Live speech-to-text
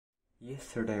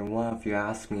Yesterday, one of you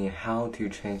asked me how to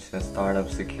change the startup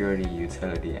security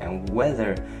utility and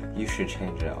whether you should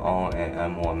change it on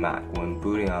an M1 Mac when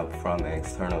booting up from an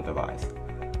external device.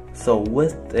 So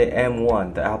with the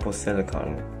M1, the Apple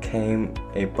Silicon, came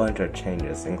a bunch of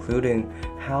changes, including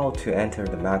how to enter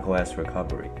the macOS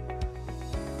recovery.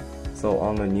 So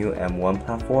on the new M1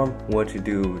 platform, what you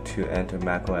do to enter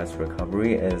macOS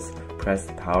recovery is press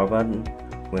the power button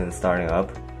when starting up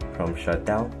from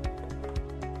shutdown.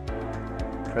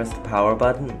 Press the power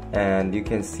button and you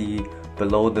can see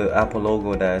below the Apple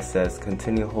logo that says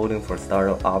continue holding for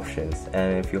startup options,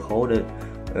 and if you hold it,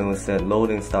 it will say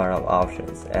loading startup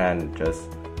options and just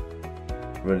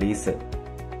release it.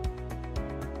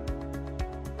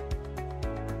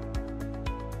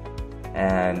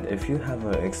 And if you have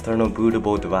an external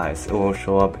bootable device, it will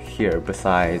show up here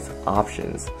besides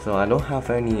options. So I don't have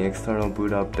any external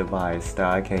boot up device that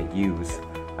I can use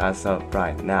as of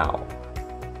right now.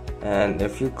 And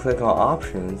if you click on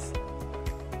options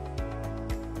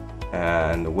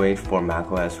and wait for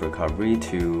macOS recovery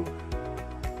to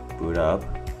boot up,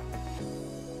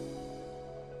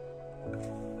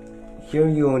 here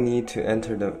you will need to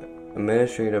enter the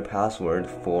administrator password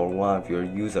for one of your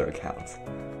user accounts.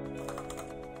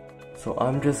 So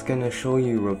I'm just gonna show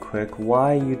you real quick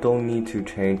why you don't need to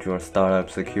change your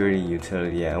startup security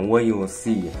utility and what you will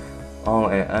see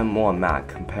on an M1 Mac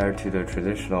compared to the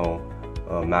traditional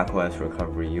macOS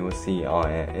recovery you will see on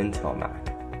an Intel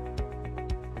Mac.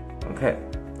 Okay,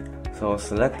 so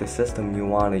select the system you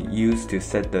want to use to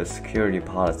set the security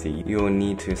policy. You will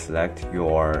need to select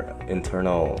your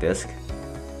internal disk,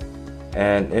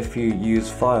 and if you use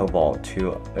File Vault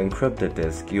to encrypt the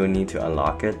disk, you will need to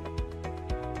unlock it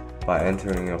by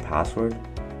entering your password.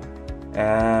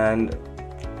 And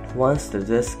once the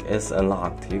disk is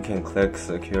unlocked, you can click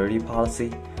Security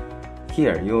Policy.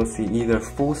 Here, you will see either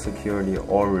full security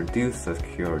or reduced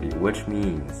security, which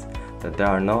means that there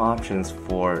are no options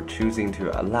for choosing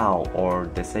to allow or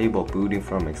disable booting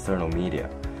from external media.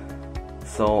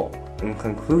 So, in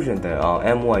conclusion then, on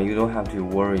M1, you don't have to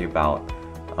worry about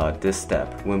this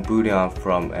step when booting up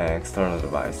from an external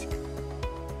device.